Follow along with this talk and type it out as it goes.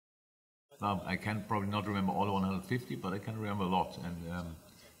I can probably not remember all 150, but I can remember a lot. And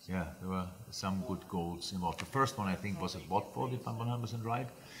yeah, there were some good goals involved. The first one I think was at Watford, if I'm 100% right.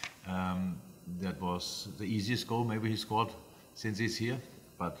 That was the easiest goal maybe he scored since he's here.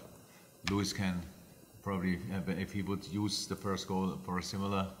 But Luis can probably, if he would use the first goal for a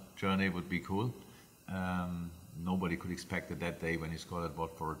similar journey, would be cool. Nobody could expect it that day when he scored at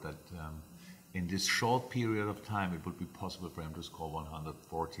Watford that in this short period of time it would be possible for him to score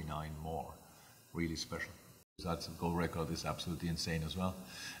 149 more. Really special. That goal record is absolutely insane as well.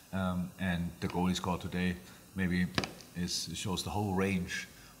 And the goal he scored today maybe shows the whole range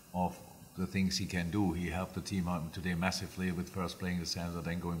of the things he can do. He helped the team out today massively with first playing the center,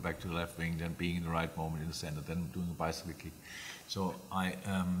 then going back to the left wing, then being in the right moment in the center, then doing a bicycle kick. So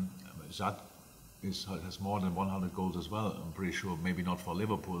Zad has more than 100 goals as well. I'm pretty sure, maybe not for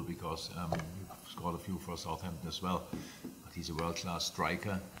Liverpool because he scored a few for Southampton as well. But he's a world-class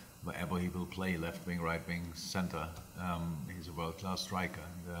striker. Wherever he will play, left wing, right wing, center, he's a world-class striker.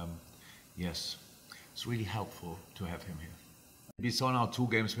 And yes, it's really helpful to have him here. We saw now 2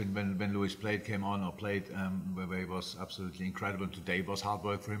 games when Luis played where he was absolutely incredible. Today was hard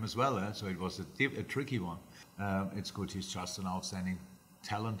work for him as well, so it was a tricky one. It's good. He's just an outstanding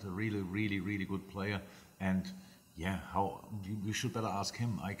talent, a really good player. And yeah, you should better ask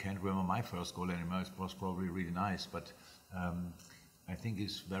him. I can't remember my first goal anymore. It was probably really nice, but I think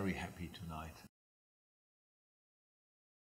he's very happy tonight.